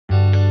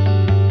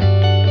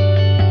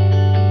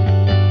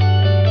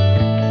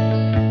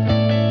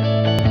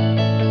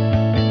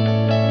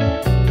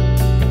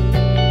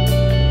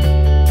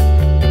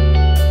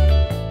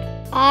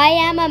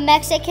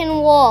Mexican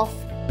wolf.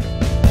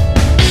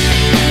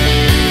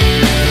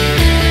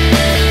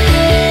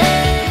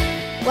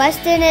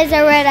 Weston is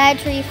a red-eyed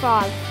tree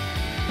frog.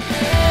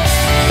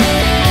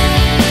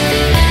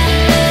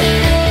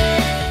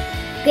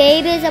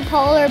 Gabe is a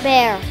polar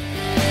bear.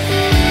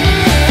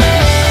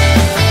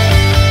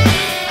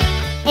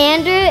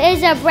 Andrew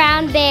is a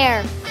brown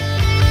bear.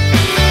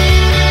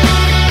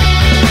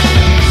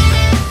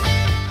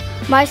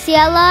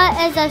 Marcella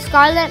is a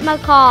scarlet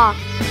macaw.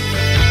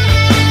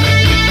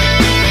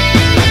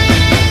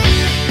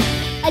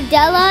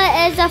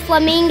 Adela is a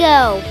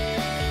flamingo.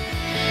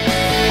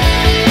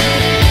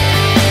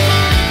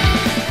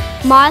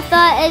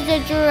 Martha is a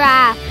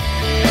giraffe.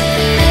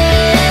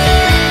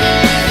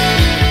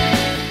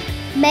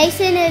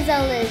 Mason is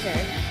a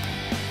lizard.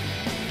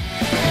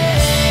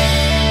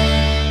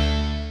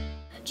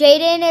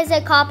 Jaden is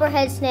a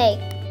copperhead snake.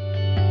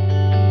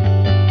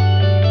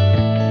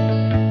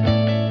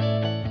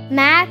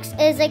 Max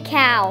is a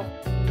cow.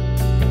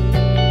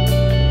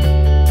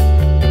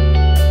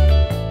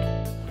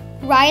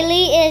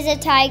 Riley is a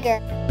tiger.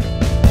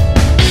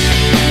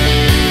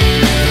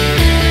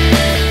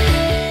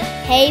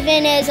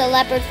 Haven is a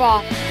leopard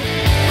frog.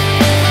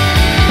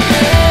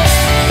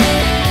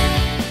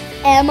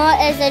 Emma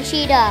is a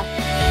cheetah.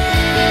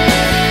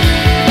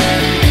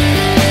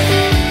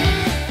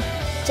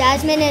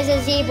 Jasmine is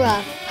a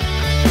zebra.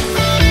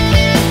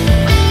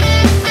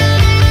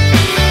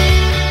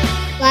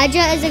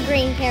 Elijah is a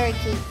green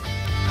parakeet.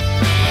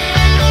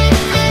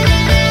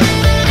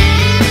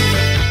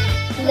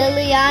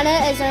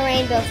 Liliana is a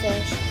rainbow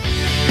fish.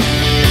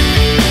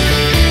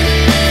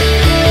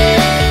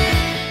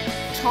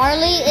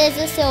 Charlie is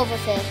a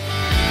silverfish.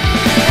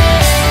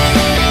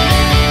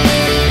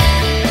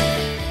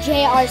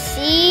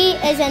 JRC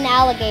is an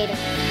alligator.